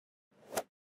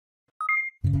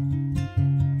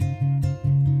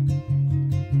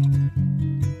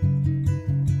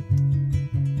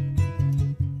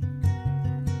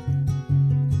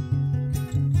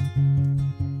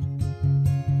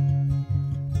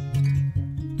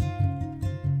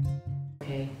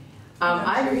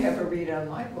I'm sure you have a read on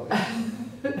my book.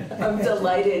 I'm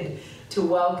delighted to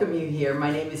welcome you here. My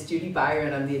name is Judy Byer,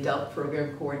 and I'm the Adult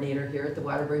Program Coordinator here at the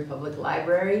Waterbury Public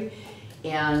Library.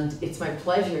 And it's my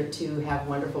pleasure to have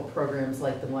wonderful programs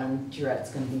like the one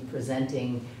Jarrett's going to be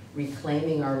presenting,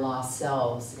 Reclaiming Our Lost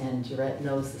Selves. And Jarrett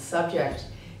knows the subject.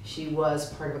 She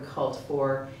was part of a cult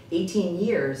for 18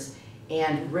 years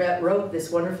and wrote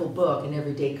this wonderful book, An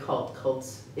Everyday Cult.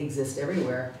 Cults exist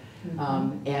everywhere.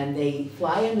 And they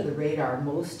fly under the radar,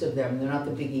 most of them. They're not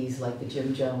the biggies like the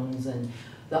Jim Jones and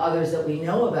the others that we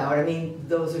know about. I mean,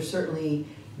 those are certainly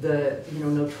the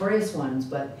notorious ones,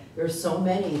 but there's so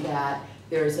many that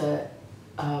there's an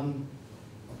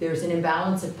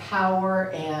imbalance of power,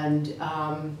 and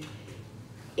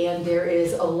there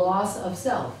is a loss of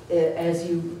self, as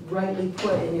you rightly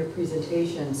put in your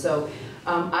presentation. So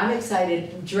I'm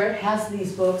excited. Jarrett has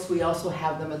these books. We also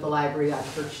have them at the library. I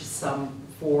purchased some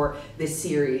for this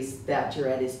series that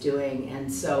Jarrett is doing.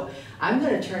 And so I'm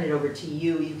going to turn it over to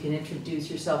you. You can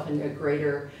introduce yourself in a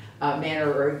greater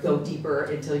manner or go deeper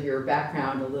into your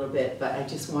background a little bit. But I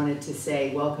just wanted to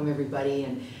say welcome everybody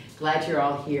and glad you're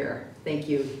all here. Thank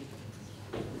you.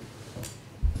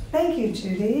 Thank you,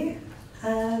 Judy.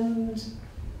 And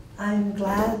I'm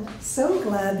so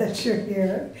glad that you're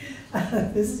here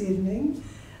this evening.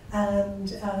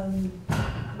 And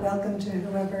welcome to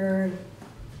whoever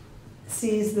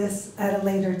sees this at a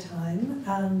later time.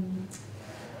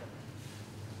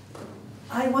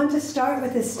 I want to start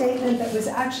with a statement that was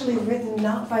actually written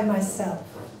not by myself.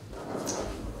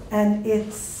 And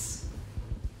it's,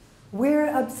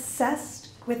 we're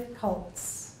obsessed with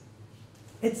cults.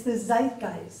 It's the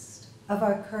zeitgeist of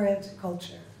our current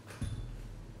culture.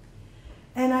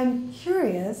 And I'm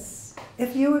curious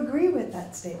if you agree with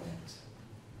that statement.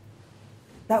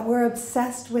 That we're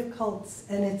obsessed with cults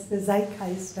and it's the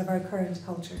zeitgeist of our current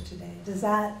culture today. Does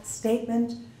that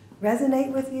statement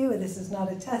resonate with you? This is not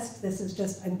a test, this is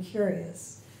just, I'm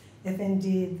curious if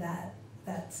indeed that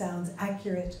sounds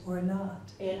accurate or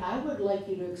not. And I would like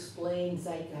you to explain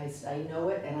zeitgeist. I know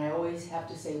it, and I always have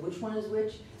to say which one is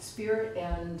which, spirit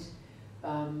and...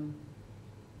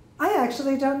 I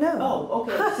actually don't know. Oh,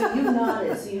 okay, so you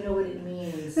nodded, so you know what it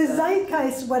means. The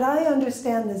zeitgeist, what I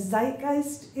understand the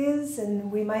zeitgeist is,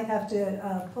 and we might have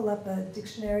to pull up a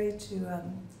dictionary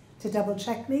to double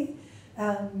check me,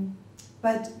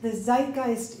 but the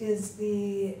zeitgeist is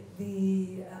the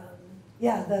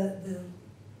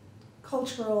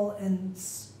cultural and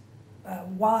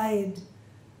wide,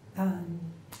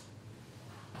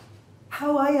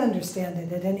 how I understand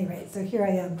it at any rate. So here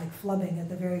I am like flubbing at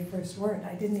the very first word.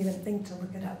 I didn't even think to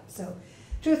look it up. So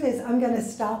truth is, I'm going to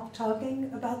stop talking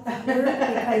about that word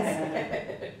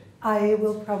because I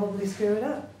will probably screw it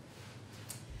up.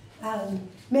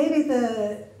 Maybe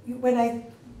what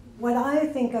I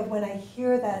think of when I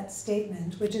hear that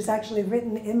statement, which is actually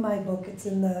written in my book, it's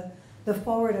in the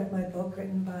foreword of my book,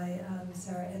 written by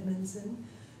Sarah Edmondson,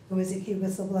 who was a key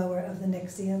whistleblower of the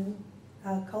NXIVM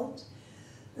cult.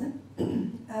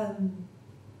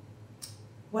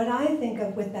 What I think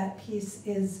of with that piece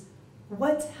is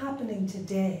what's happening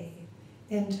today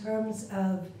in terms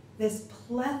of this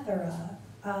plethora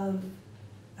of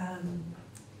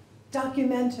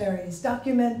documentaries,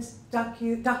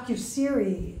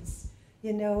 docu-series.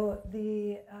 You know,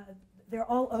 they're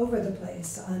all over the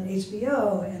place on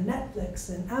HBO and Netflix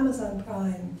and Amazon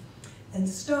Prime and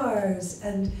Starz,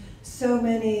 and so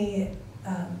many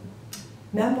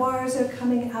memoirs are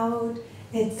coming out.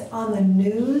 It's on the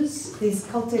news. These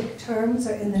cultic terms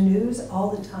are in the news all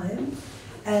the time.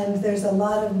 And there's a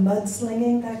lot of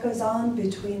mudslinging that goes on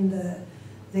between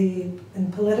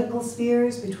in political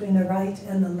spheres, between the right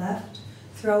and the left,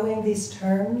 throwing these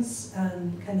terms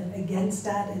kind of against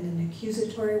that in an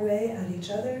accusatory way at each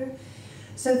other.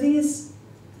 So these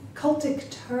cultic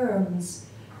terms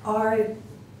are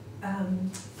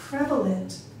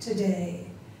prevalent today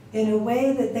in a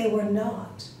way that they were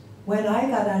not when I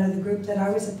got out of the group that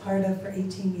I was a part of for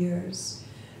 18 years.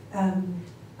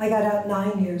 I got out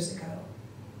 9 years ago.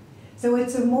 So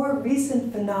it's a more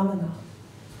recent phenomenon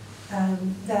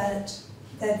that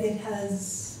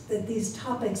these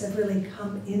topics have really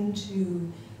come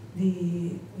into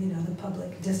the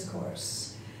public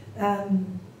discourse. I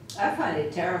find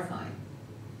it terrifying.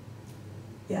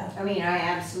 Yeah. I mean, I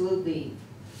absolutely,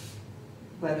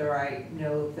 whether I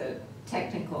know the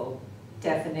technical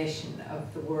definition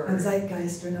of the word. Of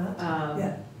zeitgeist or not.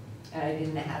 Yeah. And I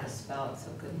didn't know how to spell it,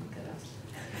 so I couldn't look it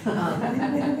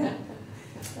up.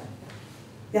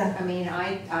 Yeah. I mean,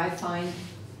 I find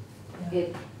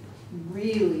it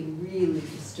really, really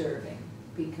disturbing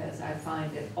because I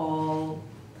find it all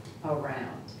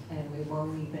around, and we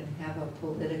won't even have a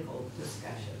political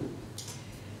discussion.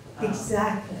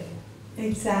 Exactly,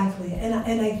 exactly. And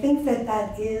I think that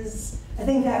I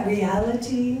think that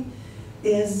reality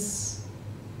is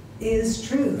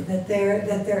true, that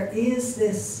there is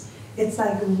this, it's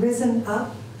like risen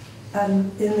up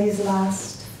in these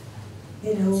last,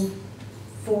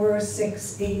 4,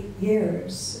 6, 8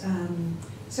 years,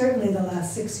 certainly the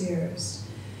last 6 years.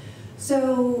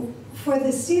 So for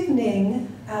this evening,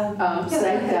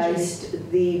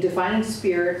 Zeitgeist, the defining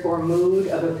spirit or mood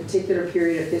of a particular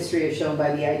period of history is shown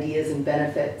by the ideas and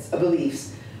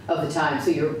beliefs of the time. So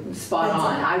you're spot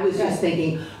on. I was just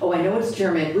thinking, oh, I know it's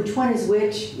German. Which one is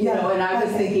which? You know, and I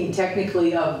was thinking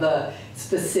technically of the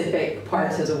specific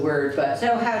parts of the word. But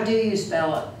so how do you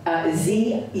spell it?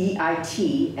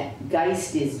 Z-E-I-T.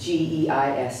 Geist is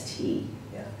G-E-I-S-T.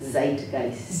 Yeah.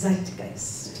 Zeitgeist.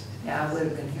 Zeitgeist. Yeah, I would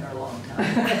have been here a long time.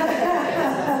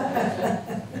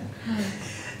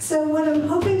 So what I'm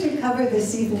hoping to cover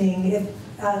this evening,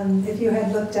 if you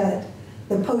had looked at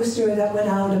the poster that went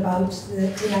out about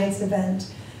tonight's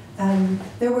event,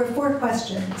 there were 4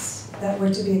 questions that were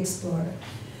to be explored.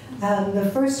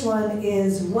 The first one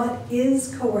is, what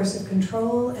is coercive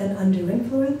control and undue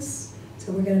influence?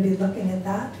 So we're going to be looking at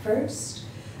that first.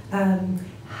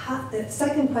 The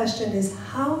second question is,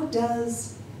 how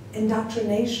does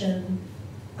indoctrination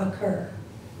occur?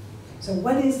 So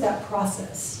what is that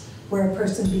process where a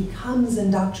person becomes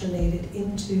indoctrinated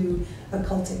into a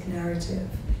cultic narrative?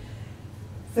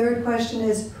 Third question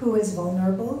is, who is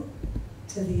vulnerable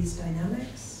to these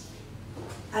dynamics?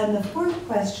 And the fourth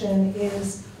question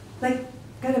is like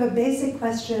kind of a basic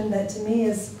question that to me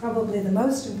is probably the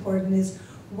most important, is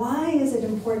why is it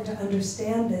important to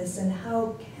understand this, and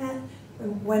how can,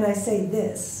 when I say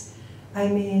this, I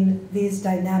mean these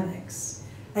dynamics,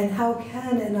 and how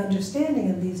can an understanding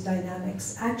of these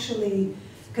dynamics actually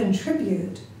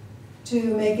contribute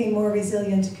to making more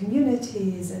resilient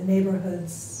communities and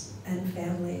neighborhoods and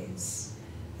families.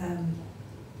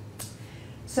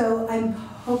 So I'm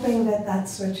hoping that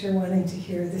that's what you're wanting to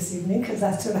hear this evening, because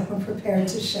that's what I'm prepared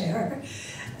to share.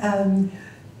 And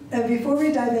before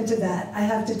we dive into that, I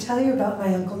have to tell you about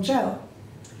my Uncle Joe.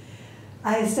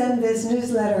 I send this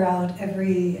newsletter out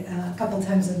every couple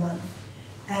times a month.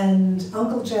 And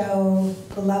Uncle Joe,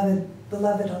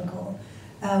 beloved uncle,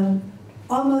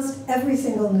 almost every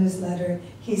single newsletter,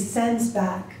 he sends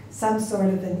back some sort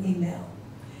of an email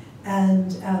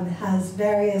and has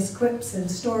various quips and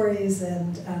stories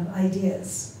and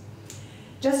ideas.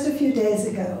 Just a few days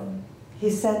ago, he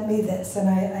sent me this, and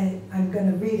I'm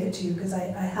going to read it to you because I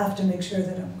have to make sure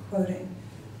that I'm quoting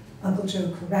Uncle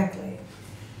Joe correctly.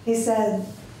 He said,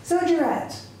 "So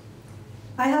Jarette,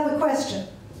 I have a question.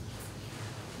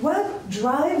 What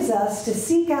drives us to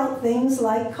seek out things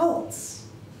like cults?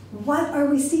 What are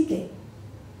we seeking?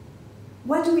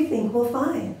 What do we think we'll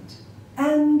find?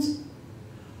 And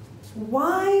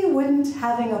why wouldn't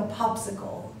having a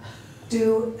popsicle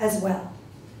do as well?"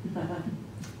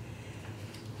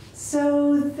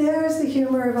 So there's the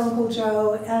humor of Uncle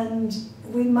Joe, and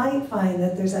we might find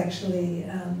that there's actually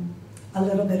a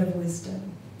little bit of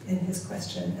wisdom in his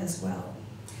question as well.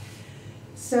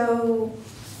 So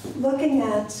looking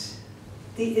at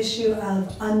the issue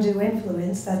of undue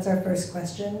influence, that's our first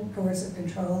question, coercive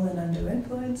control and undue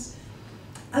influence.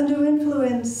 Undue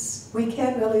influence we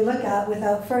can't really look at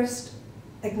without first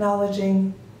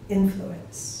acknowledging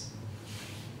influence.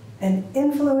 And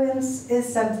influence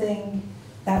is something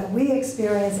that we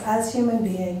experience as human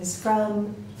beings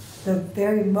from the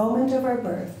very moment of our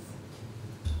birth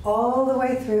all the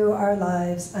way through our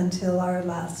lives until our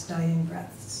last dying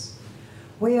breaths.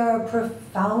 We are a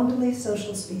profoundly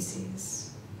social species.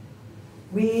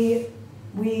 We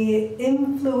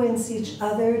influence each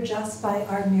other just by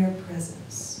our mere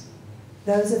presence.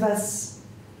 Those of us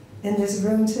in this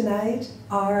room tonight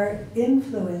are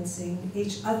influencing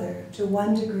each other to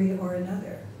one degree or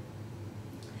another.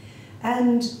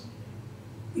 And,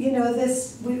 you know,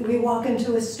 we walk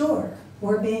into a store,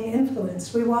 we're being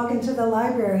influenced. We walk into the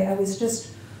library. I was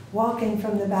just walking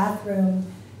from the bathroom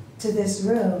to this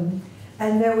room,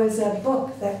 and there was a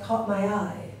book that caught my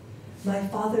eye, My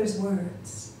Father's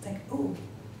Words. Like, oh,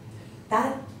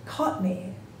 that caught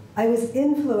me. I was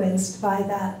influenced by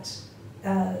that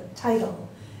title,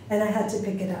 and I had to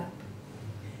pick it up.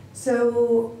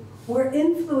 So we're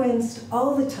influenced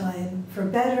all the time, for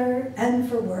better and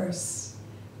for worse.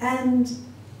 And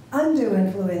undue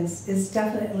influence is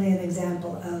definitely an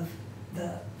example of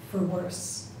the for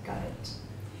worse kind.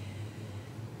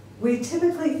 We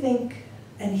typically think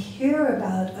and hear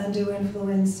about undue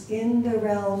influence in the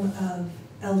realm of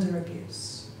elder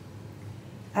abuse.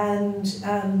 And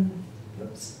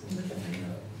oops, look at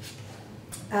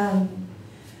my note.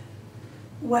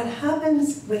 What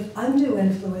happens with undue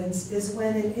influence is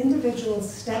when an individual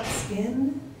steps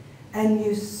in and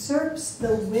usurps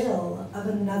the will of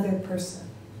another person.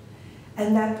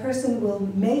 And that person will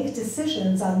make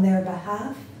decisions on their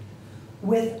behalf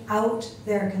without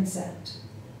their consent.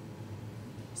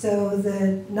 So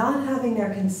the not having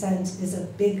their consent is a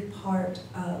big part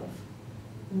of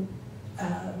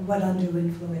what undue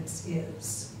influence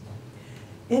is.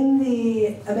 In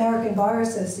the American Bar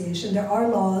Association, there are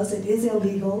laws. It is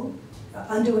illegal.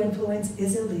 Undue influence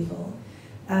is illegal.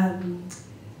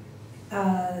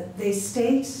 They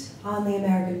state on the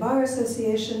American Bar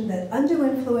Association that undue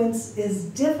influence is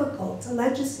difficult to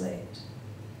legislate.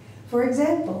 For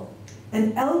example,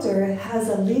 an elder has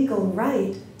a legal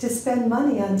right to spend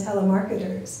money on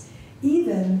telemarketers,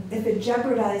 even if it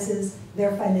jeopardizes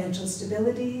their financial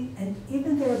stability and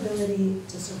even their ability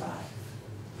to survive.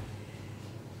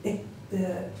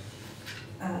 The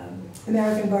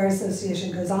American Bar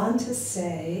Association goes on to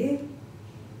say,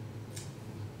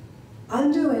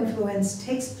 undue influence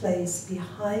takes place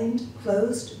behind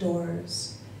closed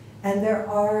doors, and there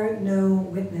are no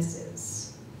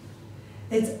witnesses.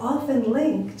 It's often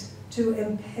linked to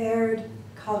impaired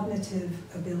cognitive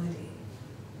ability.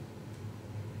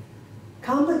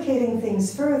 Complicating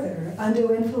things further,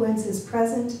 undue influence is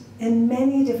present in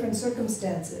many different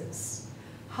circumstances: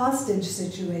 hostage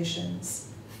situations,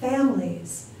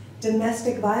 families,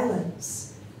 domestic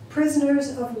violence,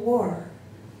 prisoners of war,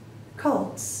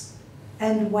 cults,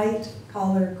 and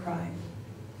white-collar crime.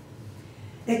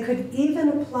 It could even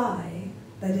apply,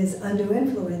 that is, undue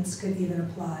influence could even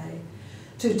apply,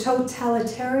 to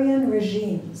totalitarian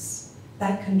regimes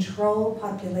that control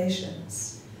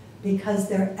populations because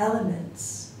their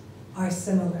elements are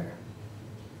similar.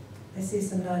 I see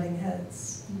some nodding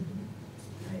heads.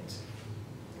 Right.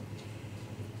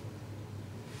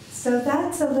 So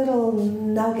that's a little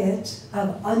nugget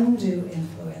of undue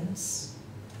influence.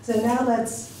 So now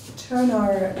let's turn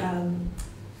our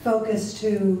focus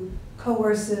to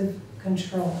coercive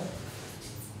control.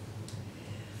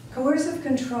 Coercive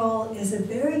control is a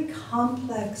very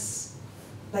complex,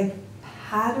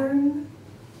 pattern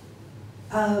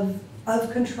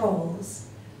of controls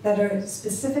that are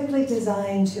specifically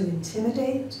designed to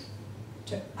intimidate,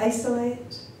 to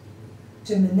isolate,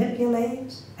 to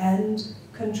manipulate, and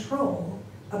control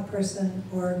a person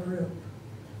or a group.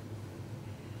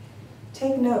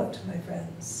 Take note, my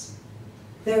friends.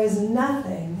 There is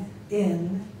nothing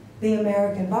in the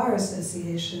American Bar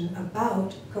Association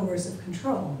about coercive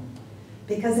control,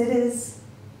 because it is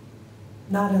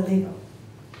not illegal.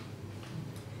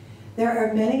 There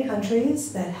are many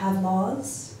countries that have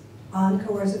laws on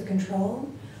coercive control.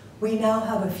 We now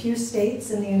have a few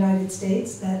states in the United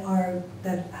States that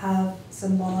have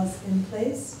some laws in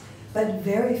place, but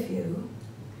very few.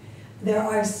 There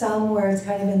are some where it's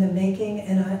kind of in the making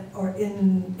or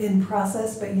in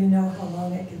process, but you know how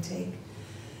long it can take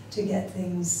to get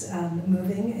things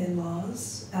moving in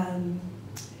laws.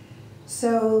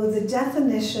 So the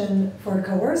definition for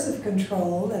coercive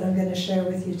control that I'm going to share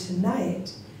with you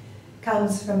tonight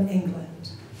comes from England.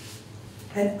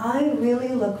 And I really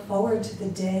look forward to the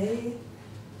day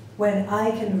when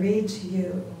I can read to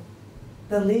you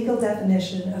the legal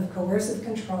definition of coercive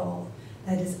control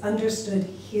that is understood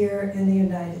here in the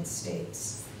United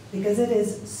States, because it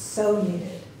is so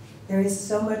needed. There is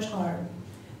so much harm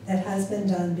that has been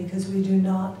done because we do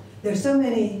not, there are so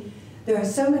many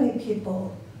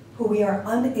people who we are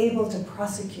unable to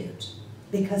prosecute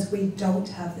because we don't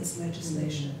have this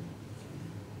legislation.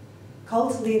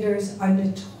 Cult leaders are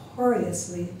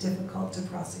notoriously difficult to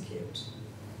prosecute.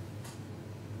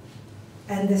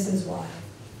 And this is why.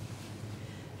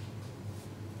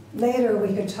 Later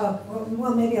we could talk,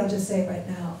 well maybe I'll just say it right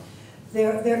now.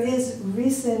 There is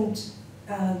recent,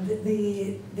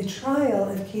 the trial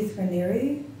of Keith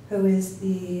Raniere, who is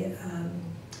the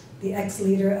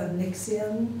ex-leader of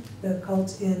NXIVM, the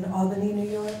cult in Albany, New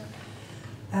York.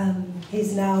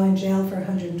 He's now in jail for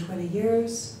 120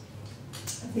 years.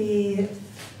 The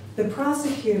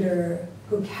prosecutor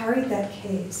who carried that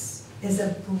case is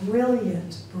a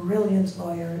brilliant, brilliant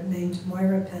lawyer named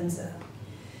Moira Penza.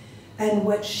 And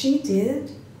what she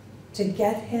did to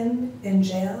get him in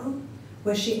jail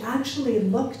was she actually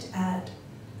looked at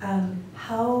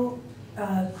how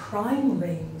crime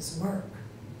rings work.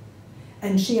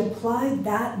 And she applied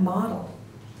that model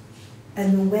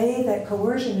and the way that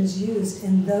coercion is used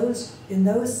in those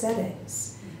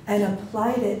settings and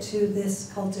applied it to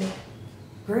this cultic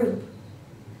group,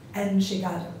 and she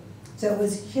got him. So it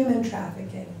was human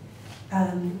trafficking,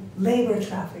 labor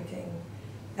trafficking,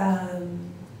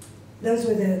 those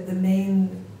were the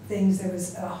main things. There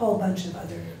was a whole bunch of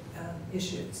other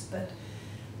issues, but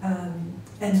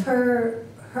and her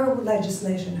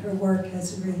legislation, her work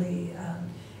has really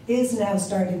is now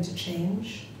starting to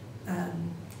change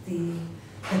the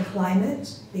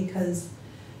climate, because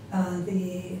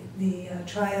the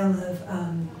trial of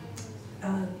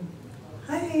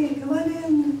hi, come on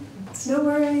in. It's no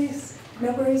worries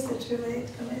that you're late.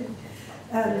 Come in.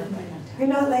 You're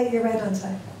not late. You're right on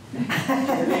time.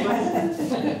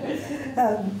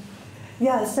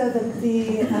 Yeah. So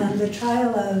the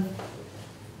trial of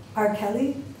R.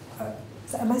 Kelly.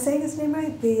 Am I saying his name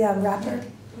right? The rapper.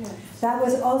 Yeah. That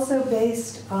was also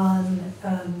based on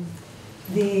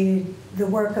the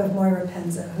work of Moira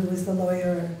Penza, who was the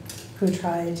lawyer who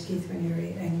tried Keith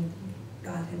Raniere and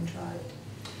got him tried.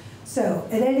 So,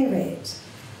 at any rate,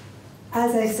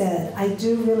 as I said, I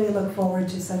do really look forward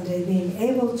to someday being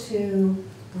able to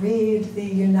read the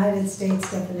United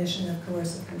States definition of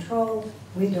coercive control.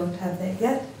 We don't have that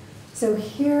yet. So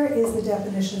here is the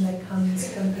definition that comes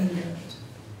from England.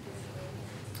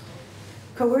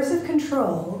 Coercive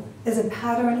control is a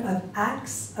pattern of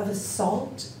acts of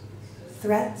assault,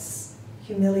 threats,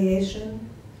 humiliation,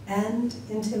 and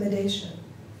intimidation,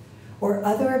 or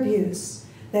other abuse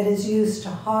that is used to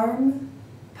harm,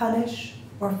 punish,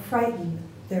 or frighten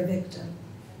their victim.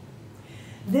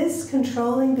 This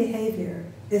controlling behavior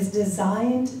is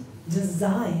designed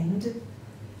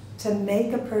to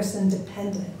make a person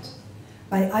dependent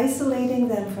by isolating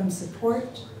them from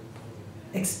support,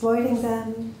 exploiting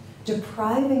them,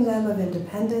 depriving them of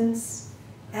independence,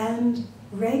 and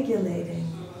regulating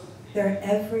their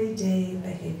everyday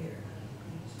behavior.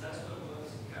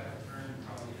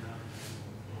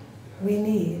 We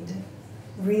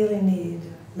really need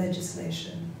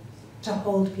legislation to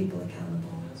hold people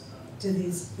accountable to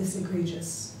this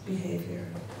egregious behavior.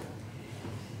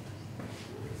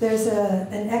 There's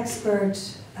an expert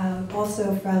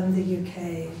also from the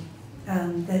UK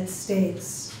that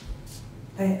states,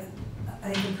 I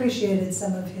appreciated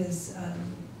some of his,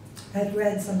 I'd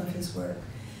read some of his work,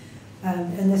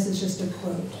 and this is just a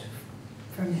quote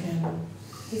from him.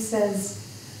 He says,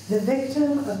 "The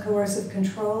victim of coercive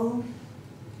control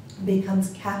becomes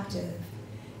captive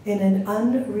in an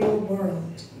unreal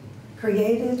world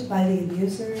created by the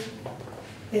abuser,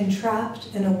 entrapped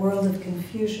in a world of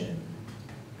confusion,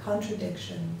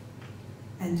 contradiction,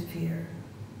 and fear."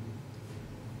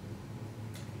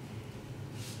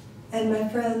 And my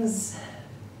friends,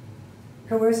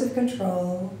 coercive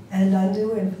control and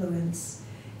undue influence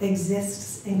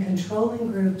exists in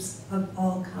controlling groups of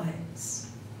all kinds.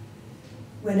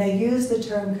 When I use the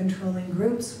term controlling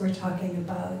groups, we're talking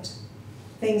about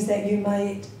things that you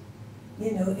might,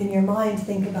 in your mind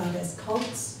think about as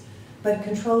cults, but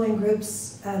controlling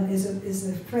groups is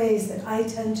a phrase that I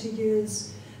tend to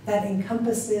use that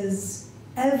encompasses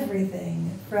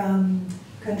everything from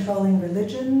controlling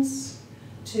religions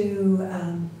to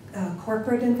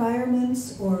corporate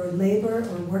environments or labor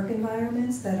or work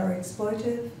environments that are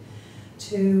exploitive,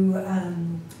 to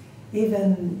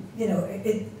even,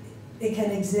 it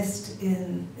can exist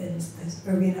in this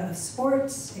arena of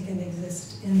sports. It can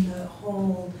exist in the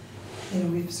whole,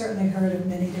 we've certainly heard of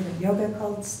many different yoga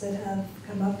cults that have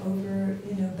come up over,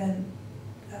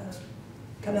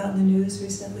 come out in the news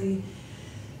recently.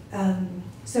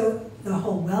 So the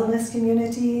whole wellness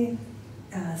community,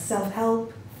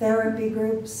 self-help, therapy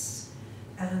groups.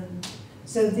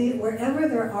 So wherever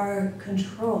there are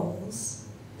controls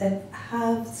that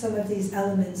have some of these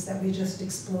elements that we just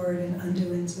explored in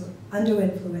undue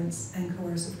influence and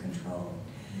coercive control.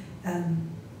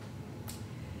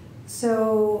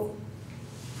 So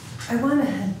I want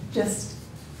to just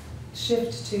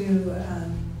shift to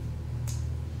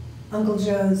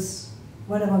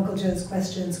one of Uncle Joe's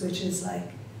questions, which is like,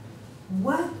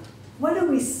 what are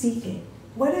we seeking?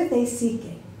 What are they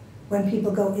seeking when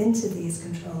people go into these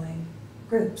controlling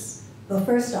groups? Well,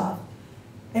 first off,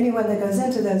 anyone that goes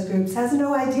into those groups has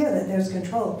no idea that there's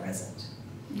control present.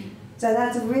 So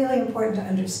that's really important to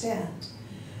understand.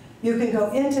 You can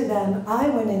go into them. I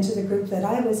went into the group that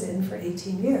I was in for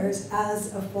 18 years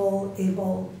as a full,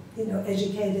 able,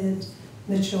 educated,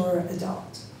 mature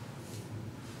adult.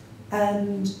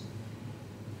 And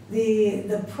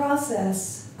the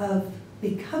process of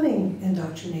becoming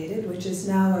indoctrinated, which is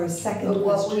now our second question. But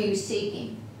what were you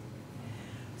seeking?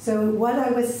 So what I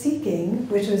was seeking,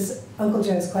 which was Uncle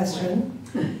Joe's question,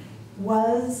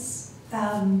 was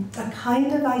a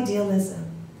kind of idealism.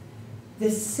 The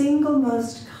single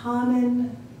most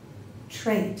common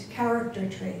trait, character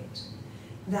trait,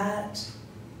 that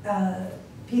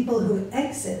people who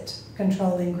exit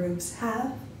controlling groups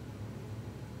have.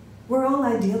 We're all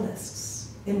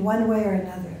idealists. in one way or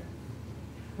another.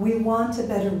 We want a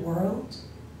better world.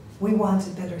 We want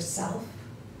a better self.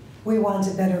 We want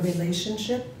a better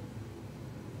relationship.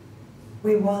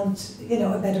 We want,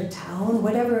 a better town,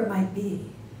 whatever it might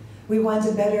be. We want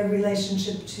a better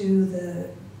relationship to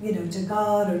to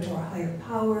God or to our higher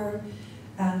power.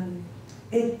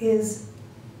 It is,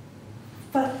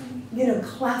 but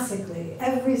classically,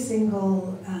 every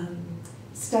single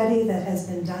study that has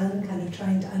been done, kind of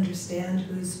trying to understand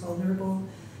who's vulnerable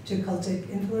to cultic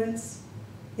influence,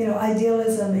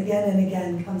 idealism again and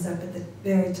again comes up at the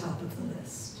very top of the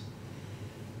list.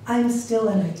 I'm still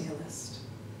an idealist.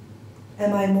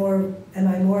 Am I more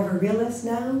of a realist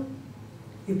now?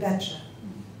 You betcha.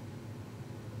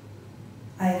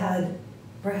 I had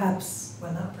perhaps,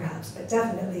 well not perhaps, but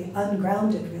definitely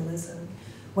ungrounded realism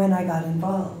when I got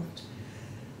involved.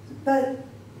 But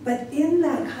in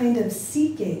that kind of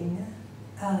seeking,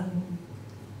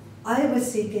 I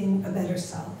was seeking a better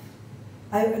self.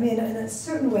 I mean, in a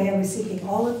certain way, I was seeking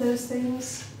all of those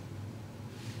things.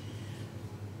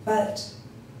 But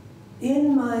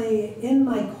in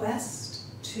my quest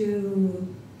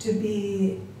to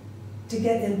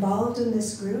get involved in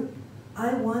this group,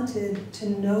 I wanted to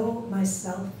know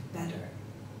myself better.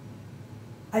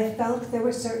 I felt there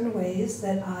were certain ways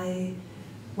that I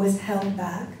was held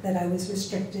back, that I was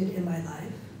restricted in my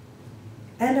life.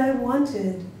 And I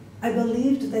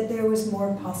believed that there was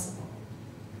more possible.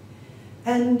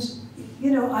 And,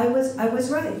 I was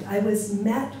right. I was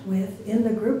met with, in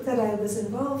the group that I was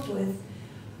involved with,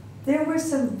 there were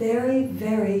some very,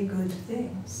 very good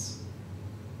things.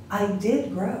 I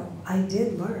did grow. I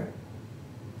did learn.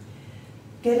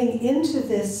 Getting into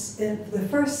this, the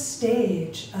first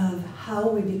stage of how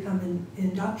we become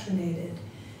indoctrinated,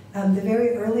 the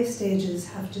very early stages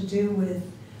have to do with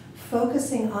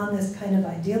focusing on this kind of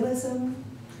idealism,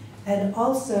 and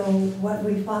also what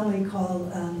we fondly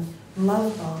call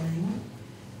love bombing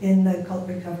in the cult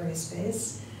recovery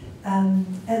space.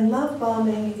 And love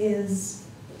bombing is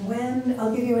when,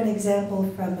 I'll give you an example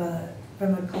from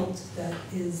a cult that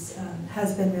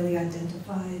has been really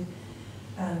identified,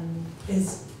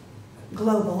 is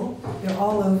global. They're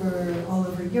all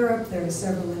over Europe. There are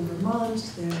several in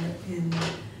Vermont. They're in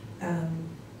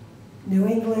New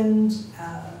England,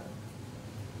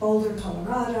 Boulder,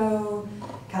 Colorado,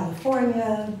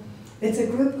 California. It's a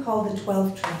group called the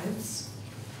 12 Tribes.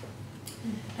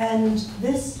 And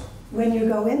this, when you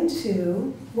go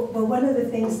into, well, one of the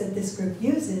things that this group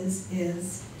uses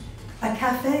is a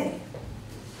cafe.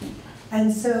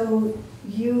 And so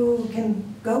you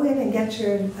can go in and get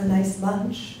a nice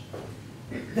lunch.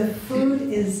 The food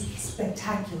is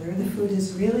spectacular. The food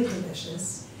is really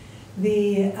delicious.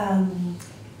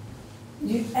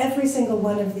 Every single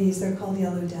one of these, they're called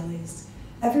yellow delis.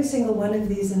 Every single one of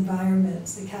these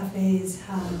environments, the cafes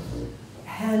have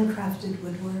handcrafted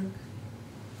woodwork,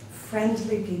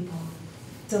 friendly people,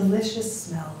 delicious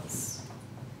smells.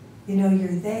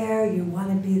 You're there, you want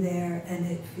to be there, and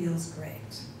it feels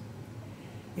great.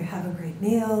 You have a great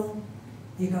meal,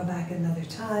 you go back another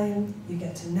time, you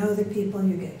get to know the people,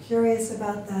 you get curious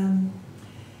about them.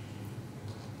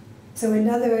 So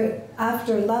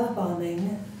after love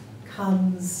bombing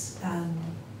comes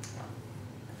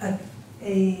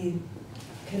a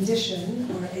condition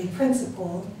or a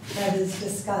principle that is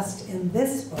discussed in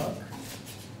this book,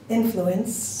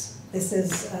 Influence. This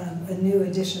is a new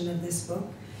edition of this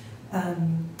book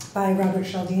by Robert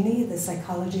Cialdini, The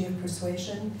Psychology of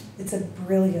Persuasion. It's a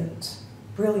brilliant,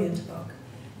 brilliant book.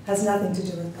 Has nothing to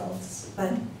do with cults,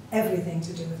 but everything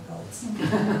to do with cults.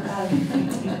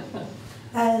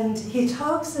 And he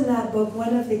talks in that book,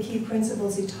 one of the key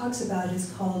principles he talks about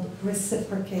is called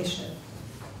reciprocation.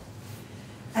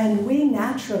 And we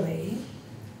naturally,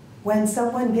 when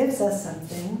someone gives us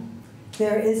something,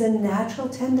 there is a natural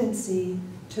tendency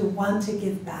to want to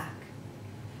give back.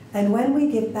 And when we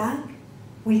give back,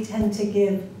 we tend to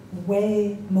give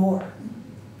way more.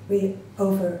 We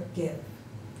overgive.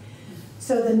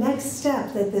 So the next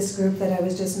step that this group that I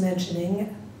was just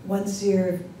mentioning, once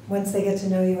they get to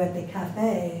know you at the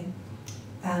cafe,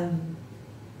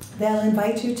 they'll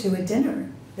invite you to a dinner.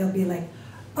 They'll be like,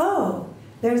 oh,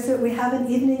 we have an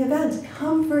evening event,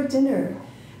 come for dinner.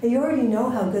 And you already know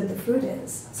how good the food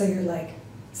is. So you're like,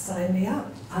 sign me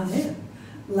up, I'm in.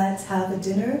 Let's have a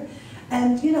dinner.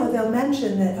 And they'll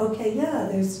mention that, okay, yeah,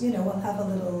 we'll have a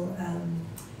little,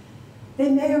 they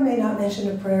may or may not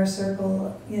mention a prayer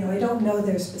circle. I don't know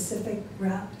their specific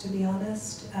rap, to be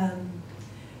honest.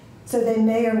 So they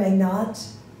may or may not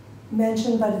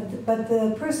mention, but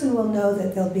the person will know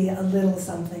that there'll be a little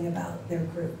something about their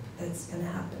group that's going to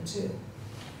happen too.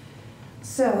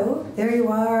 So there you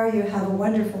are, you have a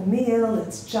wonderful meal,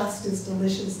 it's just as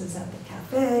delicious as at the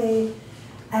cafe,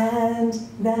 and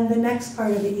then the next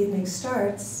part of the evening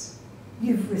starts,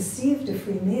 you've received a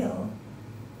free meal.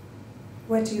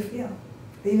 What do you feel?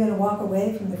 Are you going to walk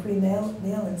away from the free meal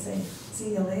and say,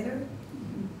 see you later?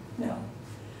 No.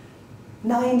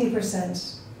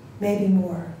 90%, maybe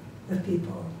more, of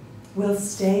people will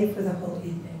stay for the whole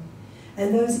evening.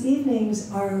 And those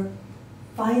evenings are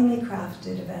finely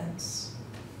crafted events.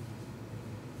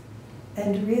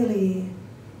 And really,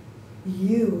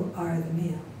 you are the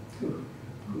meal.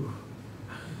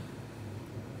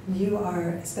 You are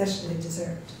especially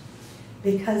dessert.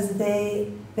 Because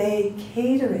they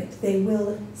cater it. They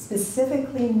will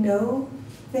specifically know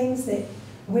things that,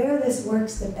 where this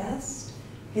works the best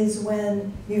is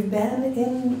when you've been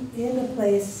in a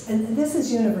place, and this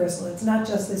is universal, it's not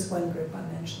just this one group I'm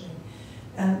mentioning.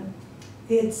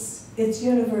 It's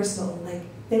universal, like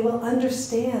they will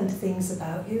understand things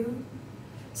about you.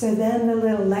 So then the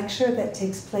little lecture that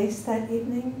takes place that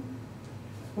evening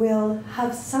will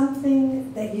have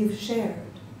something that you've shared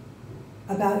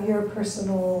about your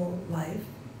personal life.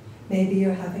 Maybe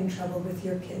you're having trouble with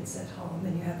your kids at home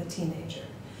and you have a teenager.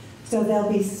 So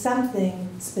there'll be something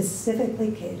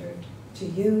specifically catered to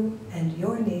you and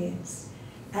your needs,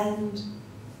 and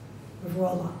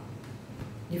voila,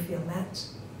 you feel met.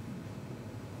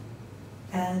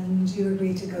 And you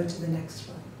agree to go to the next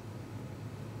one.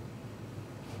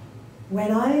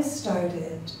 When I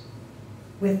started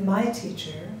with my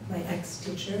teacher, my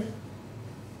ex-teacher,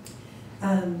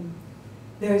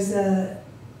 there's a,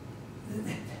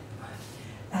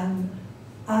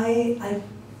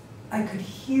 I could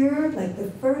hear like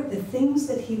the things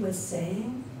that he was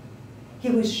saying. He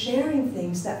was sharing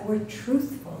things that were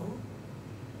truthful,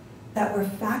 that were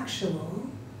factual,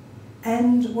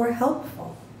 and were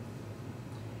helpful.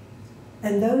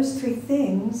 And those three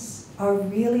things are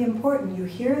really important. You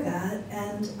hear that,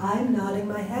 and I'm nodding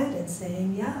my head and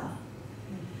saying, yeah.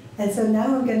 And so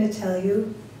now I'm going to tell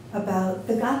you about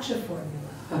the gotcha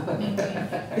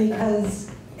formula.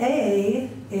 Because A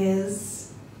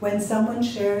is when someone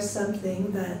shares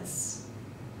something that's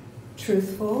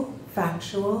truthful,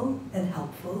 factual, and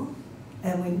helpful,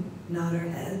 and we nod our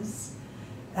heads.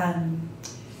 And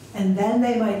then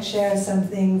they might share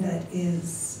something that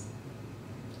is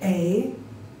A,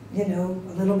 you know,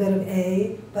 a little bit of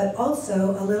A, but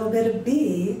also a little bit of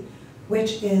B,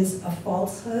 which is a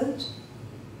falsehood,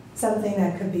 something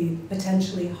that could be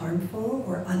potentially harmful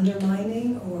or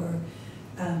undermining or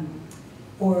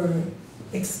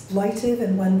exploitive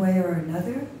in one way or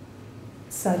another,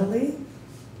 subtly.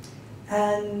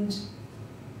 And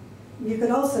you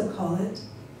could also call it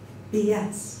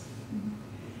BS.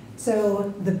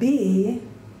 So the B,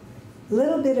 a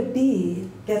little bit of B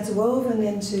gets woven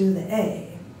into the A.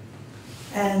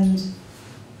 And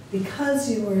because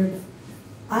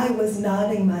I was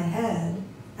nodding my head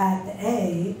at the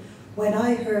A, when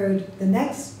I heard the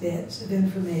next bit of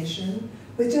information,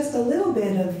 with just a little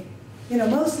bit of, you know,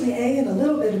 mostly A and a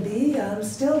little bit of B, I'm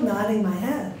still nodding my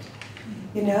head,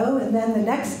 you know, and then the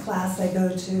next class I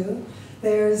go to,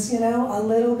 there's, you know, a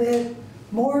little bit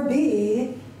more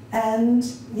B, and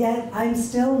yet I'm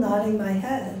still nodding my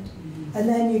head. And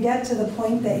then you get to the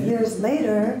point that years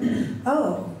later,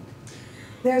 oh,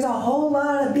 there's a whole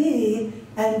lot of B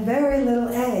and very little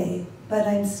A, but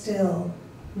I'm still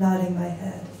nodding my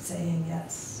head, saying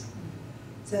yes.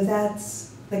 So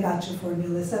that's the gotcha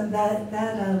formula. So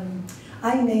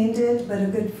I named it, but a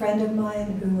good friend of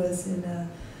mine who was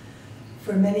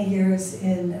for many years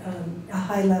in a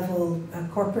high-level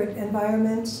corporate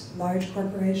environment, large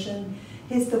corporation,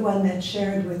 he's the one that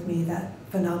shared with me that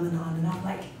phenomenon, and I'm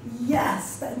like,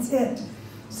 yes, that's it.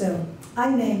 So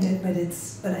I named it,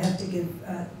 but I have to give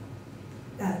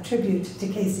tribute to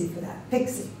Casey for that.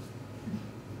 Pixie.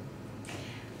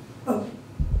 Oh.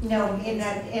 No,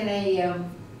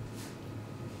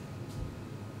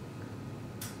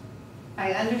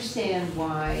 I understand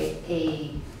why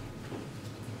a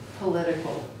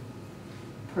political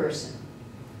person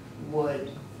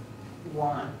would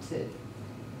want to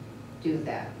do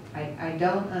that. I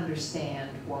don't understand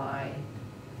why,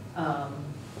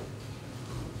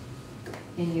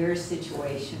 in your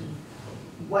situation,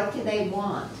 what do they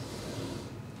want?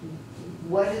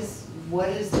 What is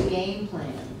the game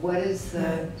plan? What is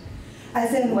the...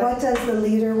 As in, what does the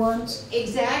leader want?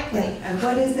 Exactly. Yeah.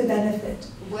 What is the benefit?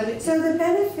 So the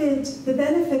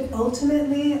benefit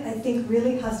ultimately, I think,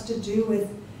 really has to do with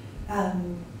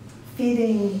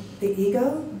feeding the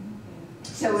ego.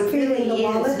 So it really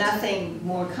is nothing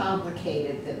more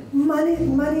complicated than money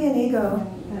and ego.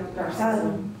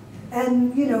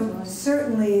 And you know,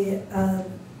 certainly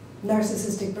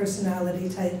narcissistic personality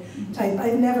type.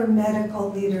 I've never met a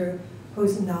cult leader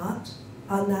who's not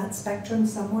on that spectrum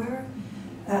somewhere.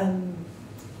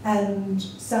 And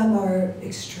some are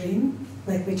extreme,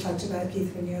 like we talked about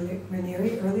Keith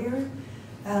Raniere earlier.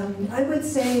 I would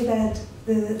say that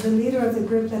the leader of the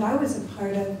group that I was a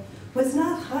part of was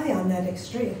not high on that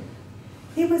extreme.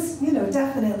 He was,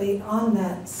 definitely on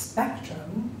that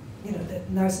spectrum, the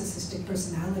narcissistic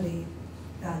personality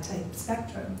type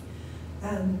spectrum.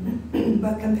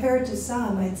 But compared to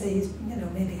some, I'd say he's,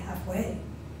 maybe halfway.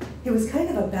 He was kind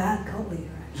of a bad cult leader,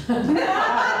 actually.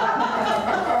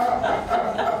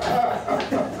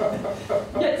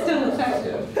 Yet still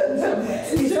effective in some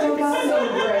ways. He still got me.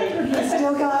 He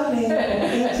still got me.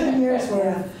 18 years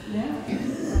worth. Yeah.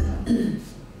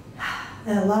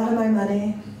 And a lot of my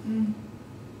money. And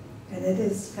it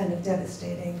is kind of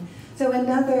devastating. So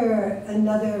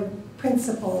another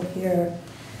principle here,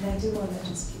 and I do want to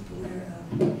just keep aware of.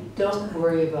 Don't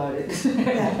worry about it.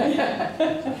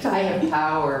 Yeah. I have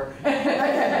power.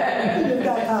 Okay, you've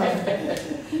got power.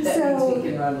 That means we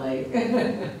can run late.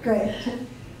 Great.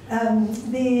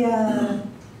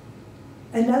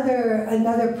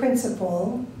 Another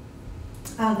principle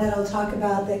that I'll talk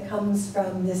about that comes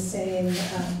from this same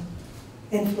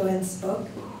influence book.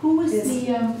 Who was is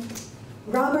the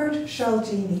Robert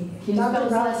Cialdini. Can you spell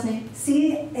his last name?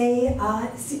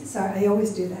 Sorry, I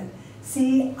always do that.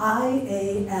 Cialdini.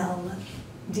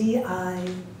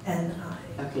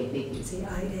 Okay, thank you.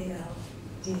 Cialdini,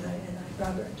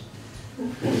 Robert.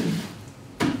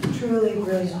 Truly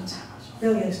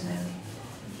brilliant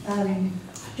man.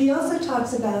 He also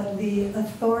talks about the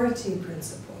authority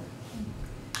principle.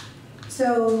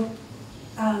 So,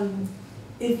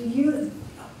 if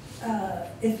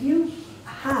you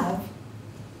have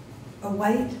a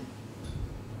white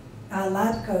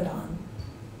lab coat on,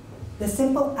 the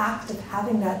simple act of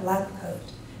having that lab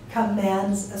coat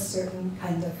commands a certain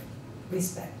kind of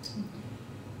respect.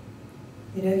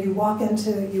 You walk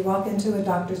into a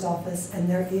doctor's office, and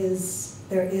there is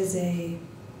a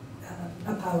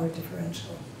power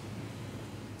differential.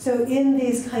 So in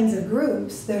these kinds of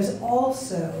groups, there's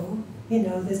also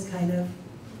this kind of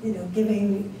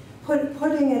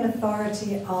putting an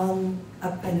authority on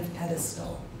a kind of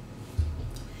pedestal.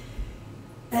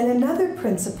 And another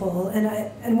principle,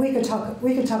 and we could talk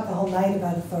the whole night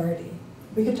about authority.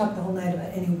 We could talk the whole night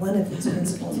about any one of these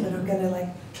principles, but I'm going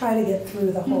to try to get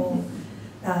through the whole,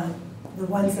 the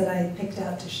ones that I picked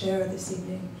out to share this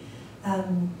evening.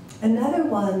 Another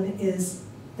one is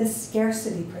the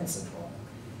scarcity principle,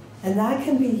 and that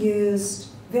can be used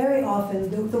very often.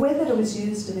 The way that it was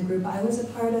used in the group I was a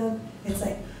part of, it's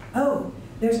like, oh,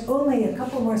 there's only a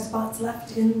couple more spots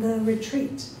left in the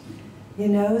retreat.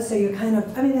 So you're kind of,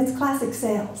 it's classic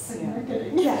sales.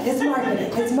 marketing? Yeah, it's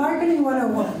marketing. It's marketing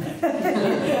 101.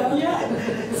 Yeah.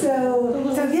 So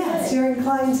yes, you're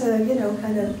inclined to,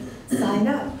 kind of sign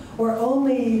up. Or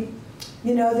only,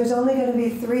 there's only going to be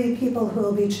 3 people who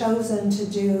will be chosen to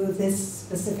do this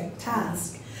specific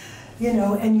task.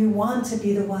 And you want to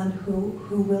be the one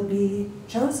who will be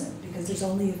chosen because there's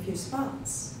only a few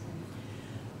spots.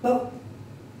 But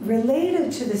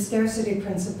related to the scarcity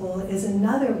principle is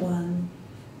another one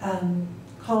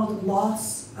called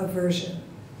loss aversion.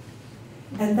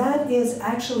 And that is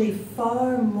actually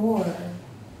far more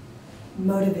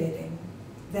motivating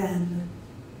than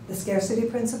the scarcity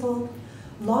principle.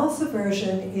 Loss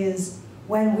aversion is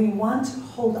when we want to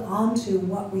hold on to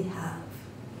what we have.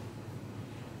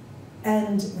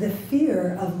 And the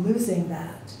fear of losing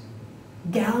that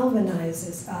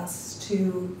galvanizes us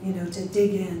to, to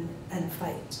dig in and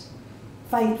fight.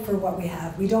 Fight for what we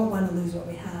have. We don't want to lose what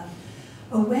we have.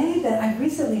 A way that I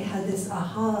recently had this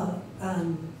aha,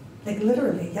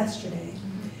 literally yesterday,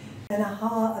 an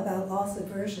aha about loss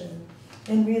aversion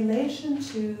in relation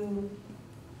to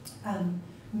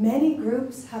many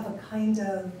groups have a kind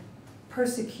of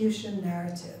persecution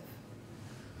narrative.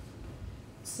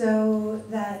 So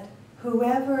that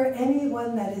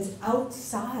anyone that is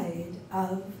outside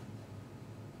of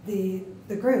the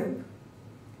group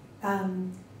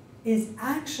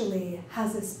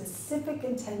has a specific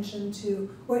intention to,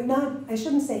 or not, I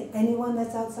shouldn't say anyone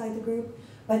that's outside the group,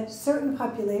 but certain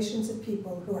populations of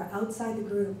people who are outside the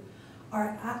group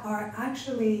are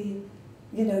actually,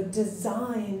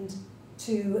 designed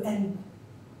to, and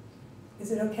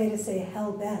is it okay to say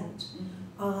hell-bent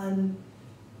on,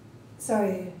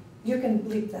 sorry, you can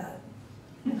bleep that.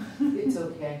 It's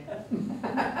okay.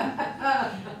 I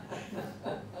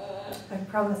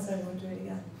promise I won't do it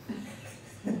again.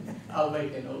 I'll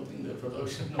make a note in the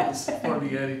production notes for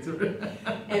the editor.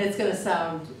 And it's going to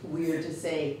sound weird to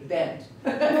say bent.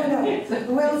 No,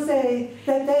 we'll say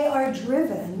that they are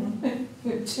driven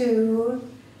to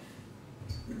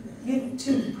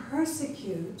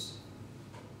persecute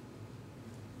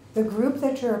the group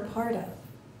that you're a part of.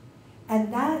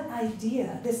 And that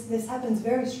idea, this happens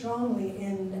very strongly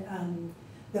in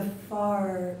the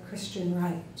far Christian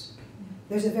right.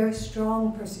 There's a very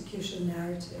strong persecution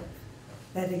narrative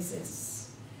that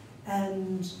exists.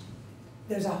 And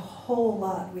there's a whole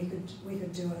lot we could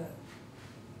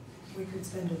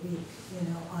spend a week,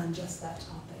 on just that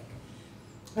topic.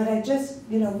 But I just,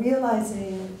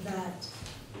 realizing that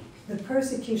the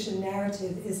persecution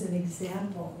narrative is an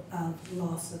example of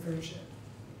loss aversion.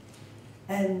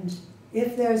 And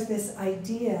if there's this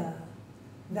idea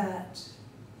that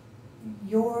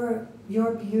your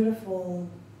beautiful,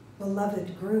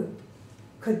 beloved group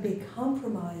could be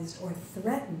compromised or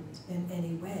threatened in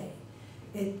any way,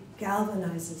 it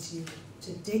galvanizes you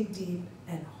to dig deep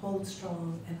and hold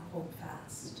strong and hold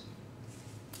fast.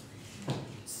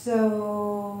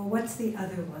 So what's the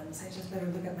other ones? I just better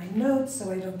look at my notes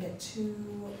so I don't get too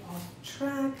off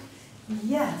track.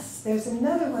 Yes, there's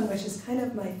another one which is kind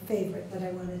of my favorite that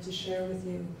I wanted to share with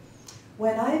you.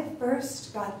 When I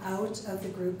first got out of the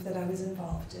group that I was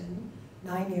involved in,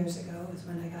 9 years ago is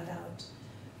when I got out,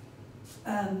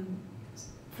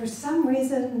 for some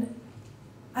reason,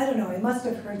 I don't know, I must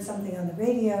have heard something on the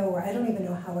radio, or I don't even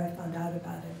know how I found out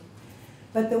about it.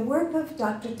 But the work of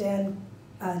Dr. Daniel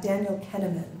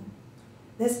Kahneman,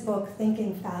 this book,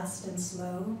 Thinking Fast and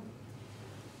Slow,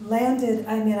 landed,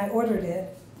 I ordered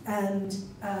it, and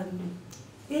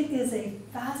it is a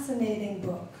fascinating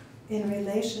book in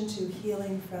relation to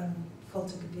healing from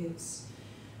cultic abuse,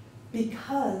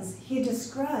 because he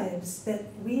describes that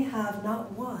we have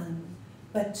not one,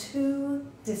 but two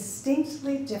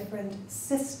distinctly different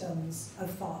systems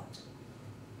of thought.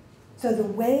 So the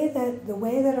way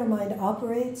that our mind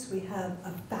operates, we have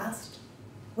a fast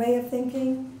way of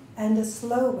thinking and a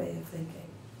slow way of thinking.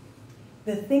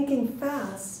 The thinking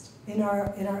fast in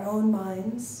our own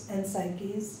minds and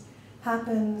psyches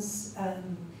happens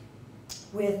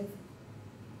with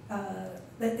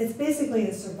it's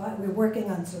basically we're working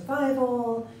on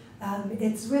survival.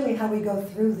 It's really how we go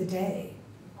through the day.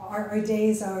 Our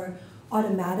days are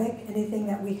automatic. Anything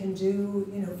that we can do,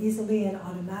 easily and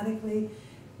automatically,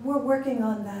 we're working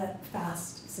on that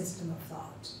fast system of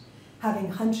thought.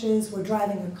 Having hunches, we're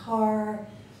driving a car,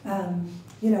 a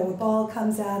ball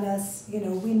comes at us,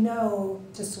 we know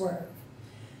to swerve.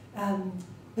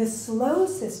 The slow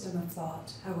system of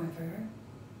thought, however,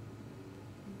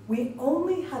 we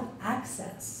only have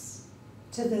access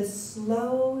to this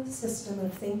slow system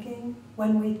of thinking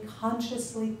when we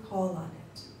consciously call on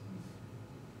it.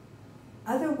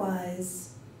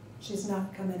 Otherwise, she's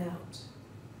not coming out.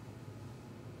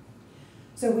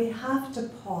 So we have to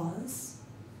pause.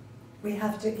 We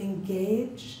have to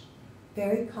engage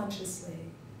very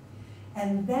consciously.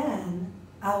 And then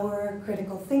our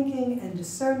critical thinking and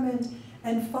discernment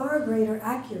and far greater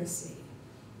accuracy,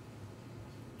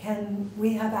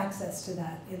 we have access to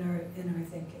that in our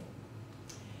thinking.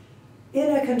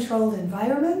 In a controlled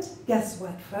environment, guess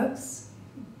what, folks?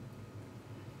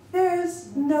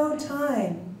 There's no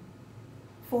time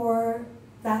for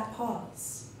that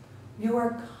pause. You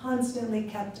are constantly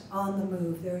kept on the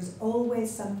move. There's always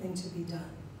something to be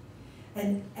done.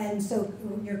 And so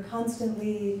you're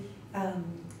constantly,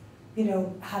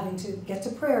 having to get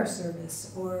to prayer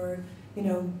service or,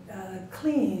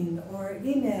 clean or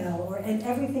email, and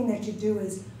everything that you do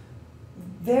is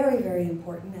very, very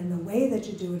important, and the way that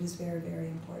you do it is very, very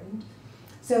important.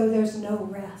 So there's no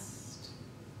rest.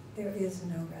 There is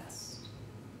no rest.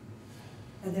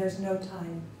 And there's no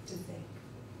time to think.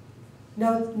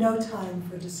 No time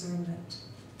for discernment.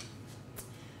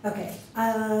 Okay,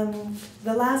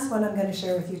 the last one I'm going to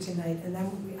share with you tonight, and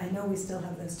then I know we still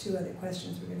have those two other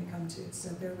questions we're going to come to,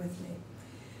 so bear with me.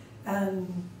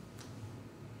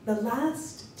 The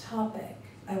last topic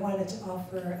I wanted to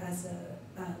offer as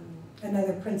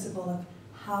another principle of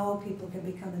how people can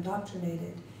become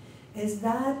indoctrinated is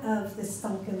that of the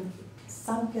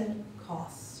sunken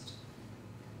cost.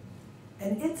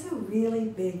 And it's a really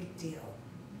big deal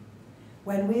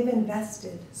when we've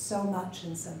invested so much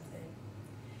in something.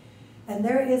 And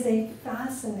there is a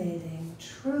fascinating,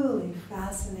 truly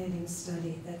fascinating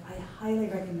study that I highly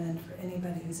recommend for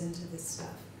anybody who's into this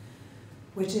stuff,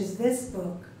 which is this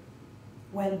book,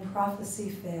 When Prophecy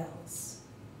Fails.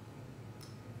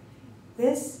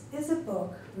 This is a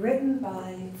book written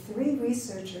by 3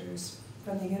 researchers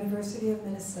from the University of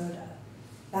Minnesota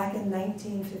back in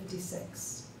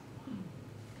 1956.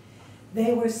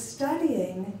 They were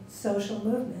studying social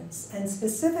movements, and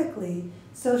specifically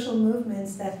social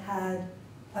movements that had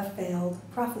a failed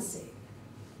prophecy.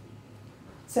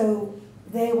 So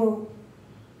they were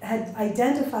had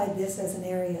identified this as an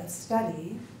area of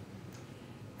study,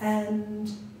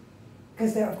 and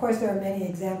because of course there are many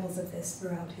examples of this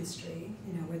throughout history,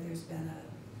 where there's been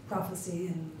a prophecy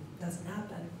and it doesn't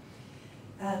happen.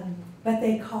 But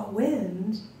they caught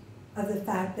wind of the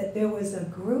fact that there was a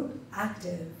group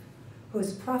active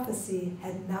whose prophecy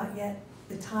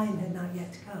the time had not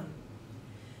yet come.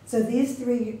 So these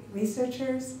 3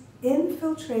 researchers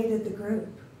infiltrated the group,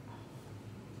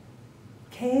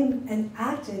 came and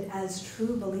acted as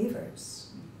true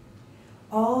believers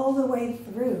all the way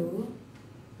through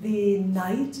the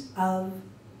night of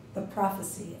the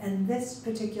prophecy. And this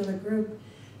particular group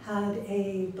had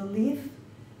a belief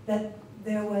that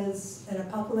there was an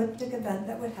apocalyptic event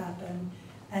that would happen,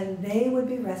 and they would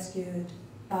be rescued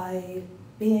by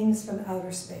beings from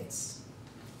outer space.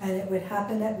 And it would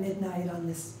happen at midnight on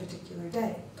this particular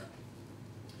day.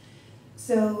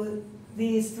 So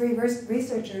these 3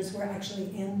 researchers were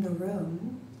actually in the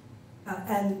room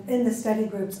and in the study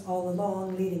groups all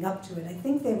along leading up to it. I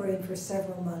think they were in for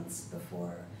several months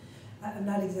before. I'm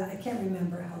not exact. I can't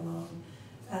remember how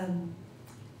long.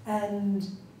 And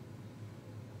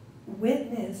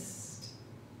witnessed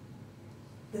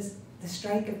the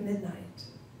strike of midnight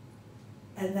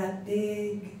and that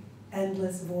big,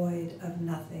 endless void of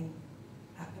nothing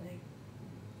happening.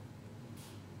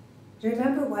 Do you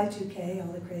remember Y2K,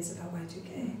 all the craze about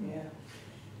Y2K? Yeah.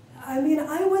 I mean,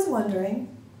 I was wondering,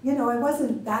 I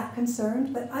wasn't that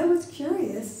concerned, but I was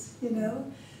curious,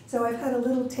 So I've had a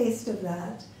little taste of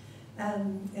that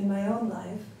in my own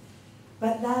life.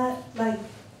 But that,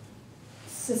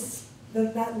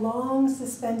 that long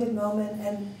suspended moment,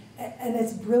 and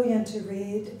it's brilliant to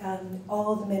read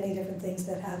all the many different things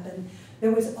that happened.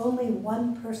 There was only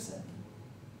one person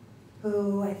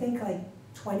who, I think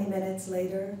 20 minutes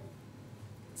later,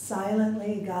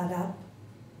 silently got up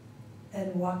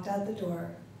and walked out the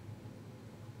door,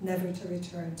 never to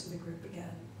return to the group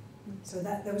again. So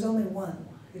there was only one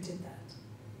who did that.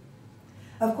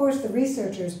 Of course, the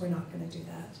researchers were not going to do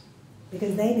that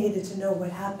because they needed to know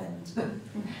what happened.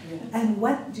 And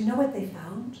do you know what they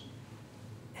found?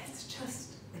 It's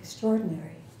just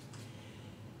extraordinary.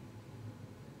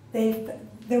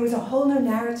 There was a whole new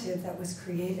narrative that was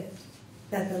created,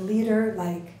 that the leader,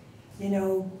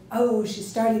 she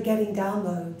started getting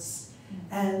downloads.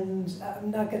 And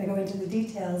I'm not going to go into the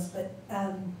details, but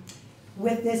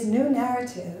with this new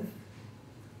narrative,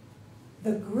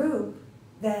 the group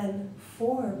then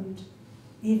formed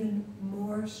even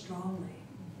more strongly.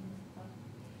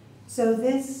 So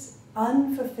this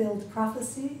unfulfilled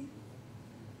prophecy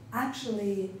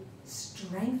actually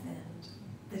strengthened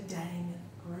the dang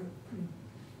group.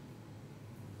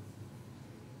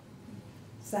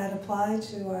 Does that apply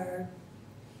to our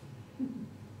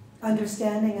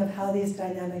understanding of how these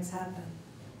dynamics happen?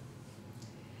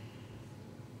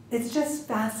 It's just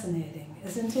fascinating,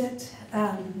 isn't it?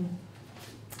 I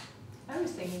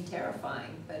was thinking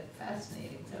terrifying, but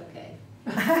fascinating, okay.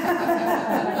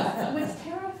 What's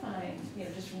terrifying,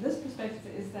 just from this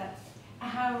perspective, is that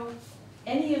how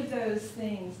any of those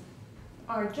things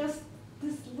are just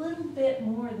this little bit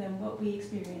more than what we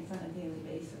experience on a daily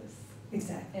basis.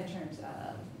 Exactly. In terms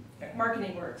of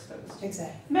marketing we're exposed to.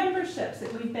 Exactly. Memberships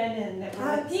that we've been in that we're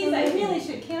like, geez, I really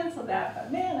should cancel that,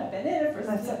 but man, I've been in it for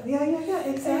some time. Yeah,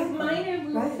 exactly. Minor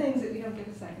little Right. things that we don't give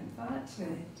a second thought to.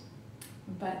 Right.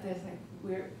 But there's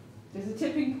a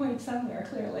tipping point somewhere,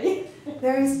 clearly.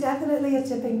 There is definitely a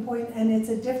tipping point, and it's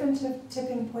a different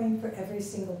tipping point for every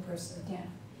single person. Yeah.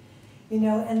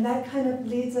 And that kind of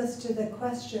leads us to the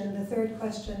third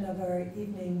question of our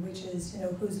evening, which is,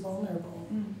 who's vulnerable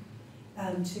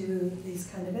to these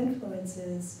kind of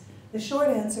influences. The short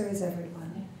answer is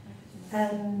everyone.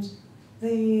 And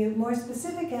the more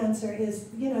specific answer is,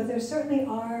 there certainly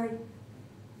are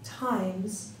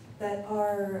times that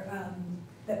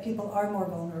that people are more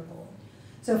vulnerable.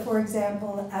 So for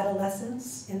example,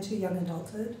 adolescence into young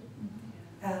adulthood,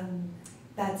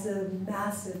 that's a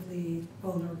massively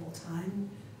vulnerable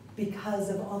time because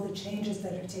of all the changes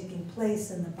that are taking place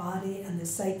in the body and the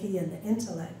psyche and the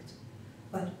intellect,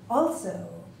 but also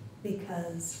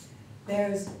because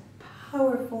there's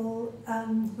powerful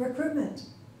recruitment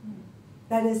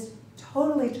that is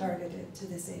totally targeted to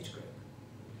this age group.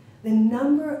 The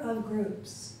number of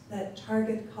groups that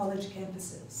target college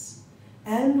campuses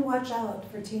and watch out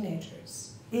for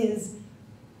teenagers is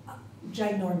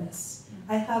ginormous.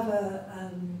 I have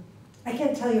I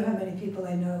can't tell you how many people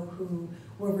I know who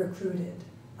were recruited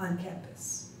on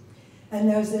campus. And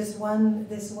there's this one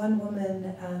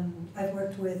woman I've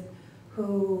worked with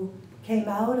who came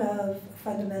out of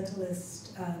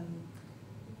fundamentalist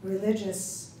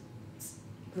religious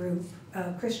group,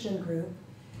 Christian group,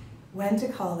 went to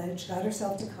college, got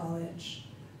herself to college,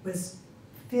 was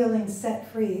feeling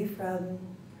set free from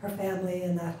her family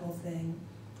and that whole thing.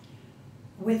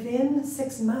 Within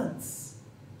 6 months,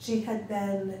 there had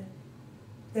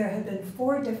been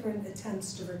 4 different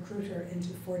attempts to recruit her into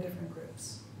 4 different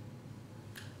groups,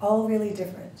 all really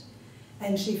different.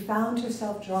 And she found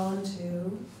herself drawn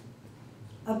to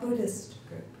a Buddhist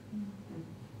group.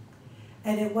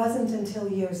 And it wasn't until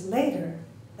years later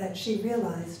that she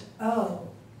realized, oh,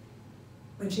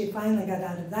 when she finally got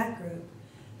out of that group,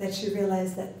 that she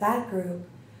realized that that group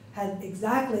had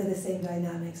exactly the same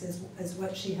dynamics as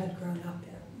what she had grown up in.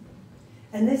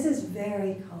 And this is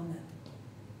very common.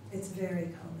 It's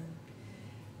very common.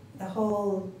 The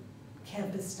whole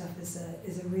campus stuff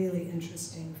is a really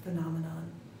interesting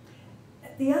phenomenon.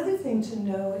 The other thing to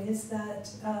know is that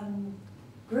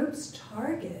groups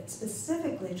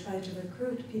specifically try to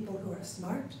recruit people who are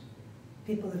smart,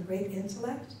 people with great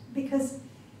intellect, because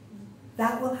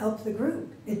that will help the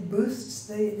group. It boosts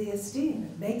the esteem.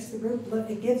 It makes the group look,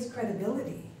 it gives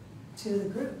credibility to the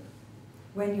group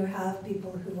when you have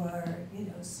people who are,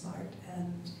 smart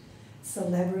and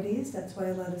celebrities. That's why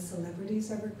a lot of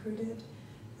celebrities are recruited.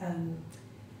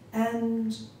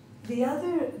 And the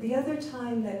other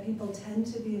time that people tend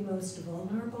to be most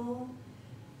vulnerable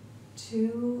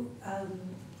to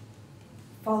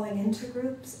falling into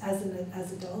groups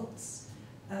as adults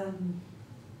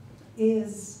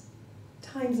is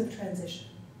times of transition.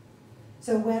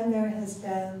 So when there has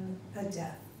been a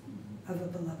death of a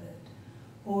beloved,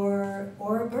 or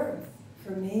a birth.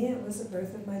 For me, it was the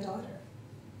birth of my daughter.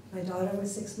 My daughter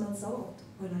was 6 months old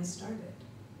when I started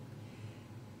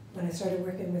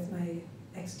working with my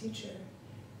ex-teacher.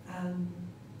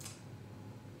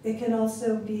 It can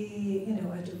also be,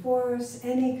 a divorce,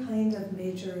 any kind of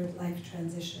major life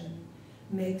transition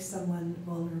makes someone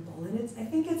vulnerable. And I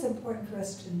think it's important for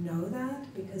us to know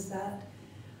that, because that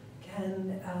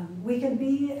can, we can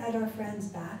be at our friends'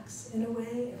 backs in a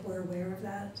way if we're aware of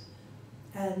that.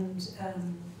 And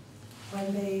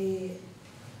when they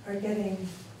are getting,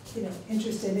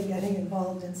 interested in getting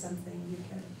involved in something, you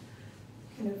can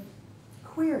kind of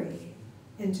query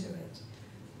into it.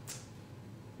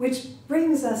 Which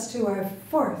brings us to our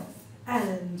 4th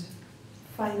and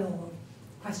final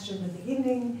question of the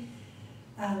evening,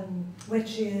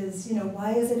 which is,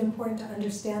 why is it important to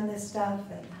understand this stuff,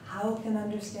 and how can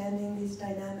understanding these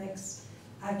dynamics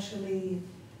actually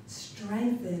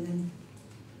strengthen and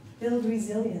build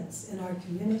resilience in our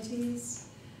communities?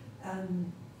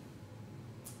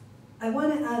 I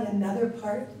want to add another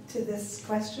part to this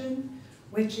question,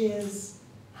 which is,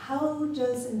 how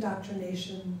does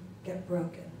indoctrination get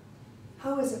broken?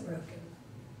 How is it broken?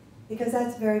 Because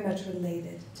that's very much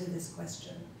related to this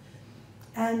question.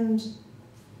 And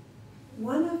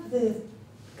one of the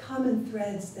common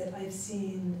threads that I've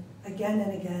seen again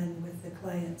and again with the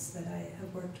clients that I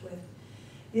have worked with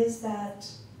is that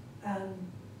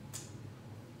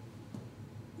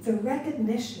the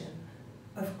recognition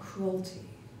of cruelty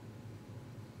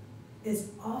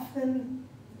is often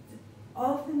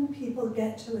people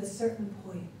get to a certain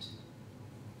point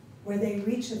where they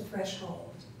reach a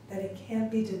threshold that it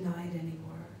can't be denied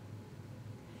anymore.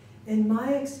 In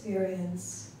my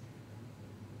experience,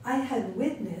 I had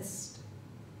witnessed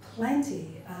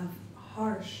plenty of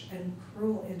harsh and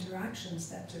cruel interactions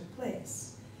that took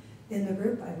place in the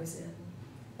group I was in.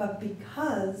 But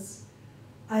because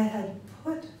I had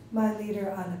put my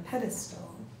leader on a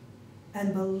pedestal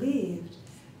and believed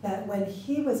that when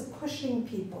he was pushing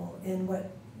people in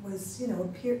what was,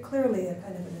 clearly a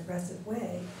kind of an aggressive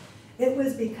way, it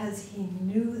was because he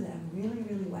knew them really,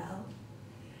 really well,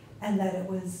 and that it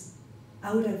was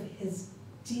out of his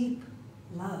deep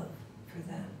love for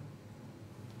them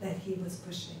that he was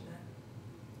pushing them.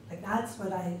 Like, that's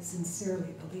what I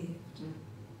sincerely believed.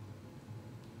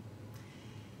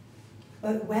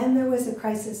 But when there was a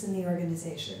crisis in the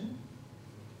organization,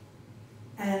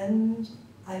 and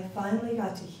I finally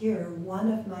got to hear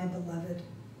one of my beloved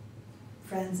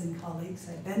friends and colleagues,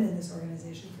 I'd been in this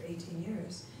organization for 18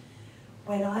 years,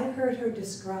 when I heard her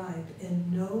describe in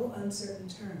no uncertain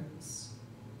terms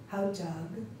how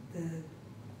Doug,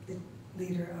 the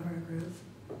leader of our group,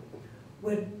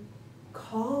 would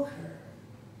call her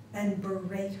and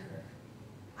berate her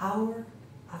hour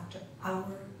after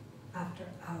hour after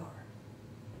hour.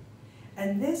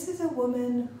 And this is a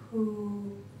woman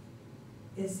who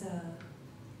is a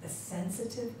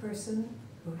sensitive person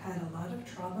who had a lot of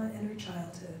trauma in her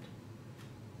childhood,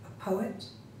 a poet,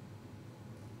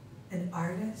 an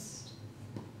artist.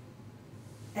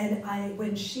 And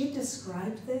when she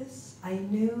described this, I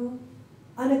knew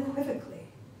unequivocally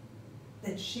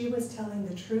that she was telling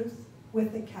the truth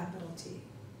with a capital T.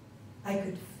 I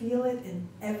could feel it in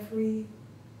every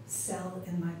cell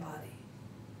in my body.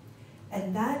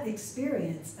 And that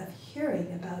experience of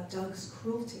hearing about Doug's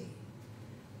cruelty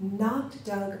knocked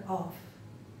Doug off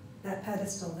that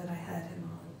pedestal that I had him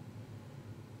on.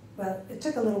 Well, it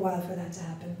took a little while for that to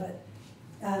happen, but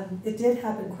it did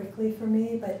happen quickly for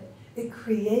me, but it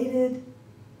created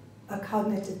a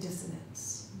cognitive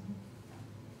dissonance.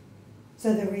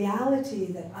 So the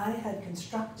reality that I had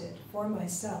constructed for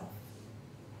myself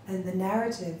and the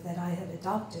narrative that I had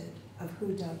adopted of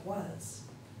who Doug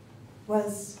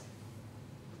was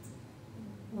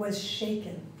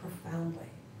shaken profoundly.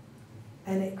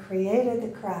 And it created the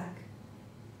crack,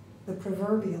 the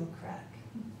proverbial crack,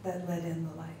 that let in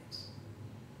the light.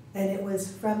 And it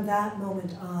was from that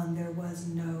moment on, there was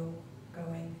no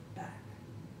going back.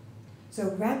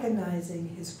 So recognizing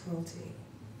his cruelty.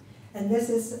 And this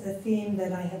is a theme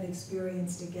that I have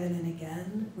experienced again and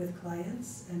again with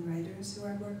clients and writers who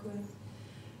I work with.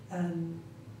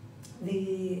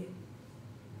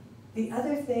 The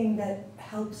other thing that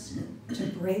helps to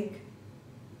break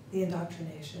the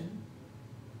indoctrination,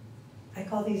 I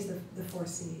call these the 4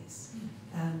 C's.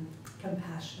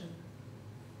 Compassion.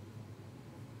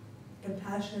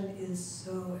 Compassion is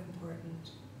so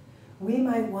important. We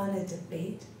might want to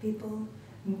debate people.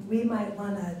 We might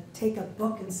want to take a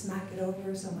book and smack it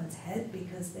over someone's head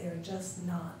because they're just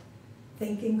not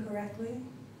thinking correctly.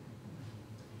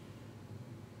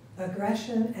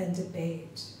 Aggression and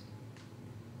debate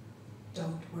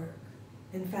don't work.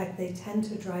 In fact, they tend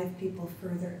to drive people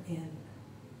further in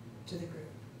to the group.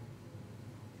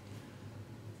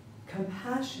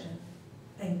 Compassion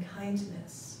and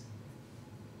kindness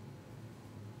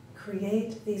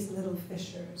create these little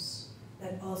fissures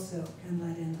that also can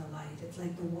let in the light. It's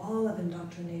like the wall of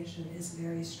indoctrination is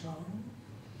very strong,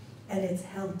 and it's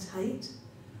held tight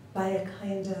by a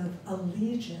kind of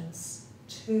allegiance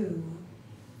to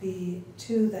the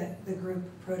group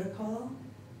protocol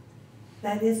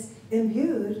that is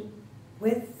imbued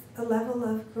with a level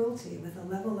of cruelty, with a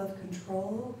level of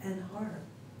control and harm.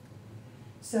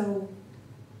 So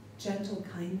gentle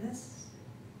kindness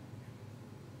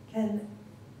can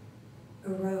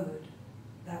erode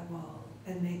that wall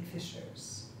and make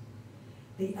fissures.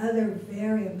 The other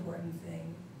very important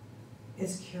thing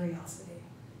is curiosity.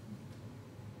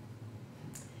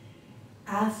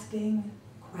 Asking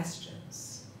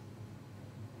questions.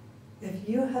 If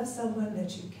you have someone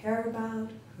that you care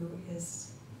about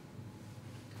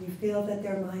you feel that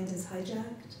their mind is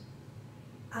hijacked,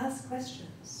 ask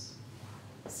questions.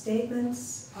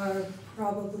 Statements are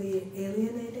probably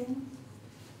alienating,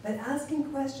 but asking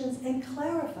questions and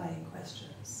clarifying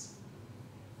questions.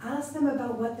 Ask them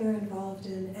about what they're involved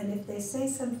in, and if they say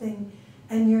something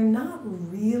and you're not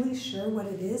really sure what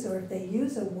it is, or if they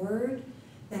use a word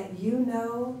that you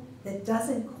know that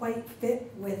doesn't quite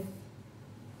fit with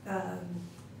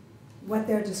what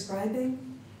they're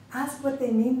describing, ask what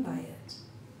they mean by it.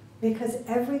 Because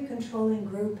every controlling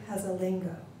group has a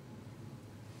lingo.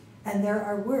 And there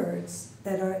are words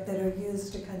that are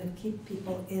used to kind of keep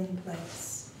people in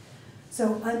place.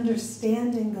 So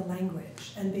understanding the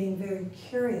language and being very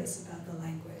curious about the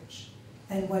language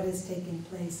and what is taking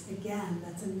place, again,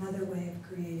 that's another way of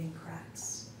creating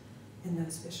cracks in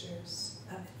those fissures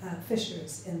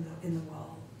in the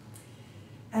wall.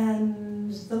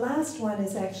 And the last one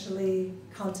is actually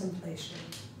contemplation.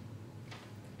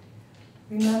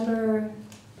 Remember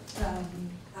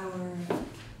our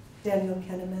Daniel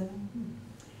Kahneman?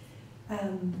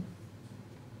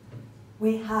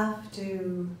 We have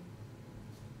to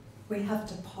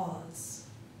pause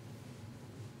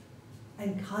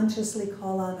and consciously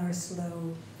call on our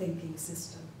slow thinking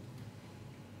system.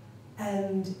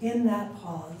 And in that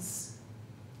pause,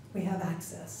 we have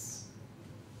access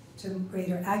to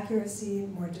greater accuracy,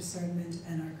 more discernment,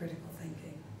 and our critical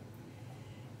thinking.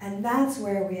 And that's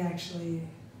where we actually,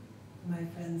 my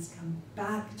friends, come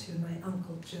back to my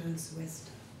Uncle Joe's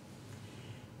wisdom.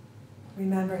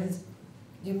 Remember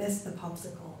you missed the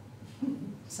popsicle.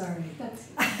 Sorry. That's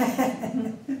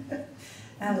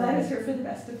I'm glad it's here for the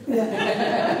best of them.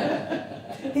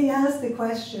 Yeah. He asked the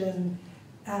question,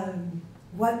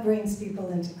 what brings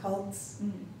people into cults,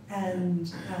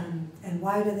 and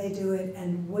why do they do it,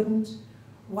 and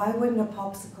why wouldn't a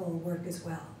popsicle work as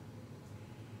well?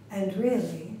 And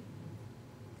really,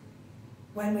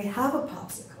 when we have a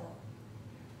popsicle,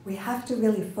 we have to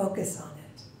really focus on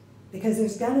it, because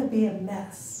there's going to be a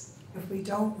mess if we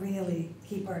don't really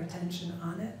keep our attention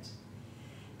on it.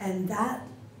 And that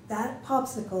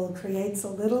popsicle creates a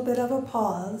little bit of a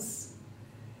pause.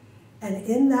 And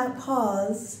in that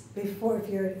pause, if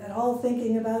you're at all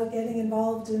thinking about getting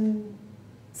involved in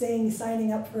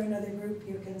signing up for another group,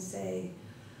 you can say,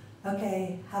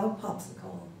 okay, have a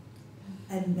popsicle,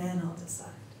 and then I'll decide.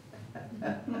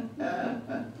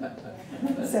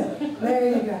 So,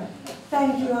 there you go.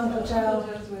 Thank you, Uncle Joe.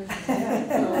 Oh,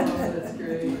 that's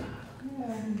great.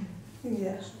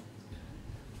 Yeah.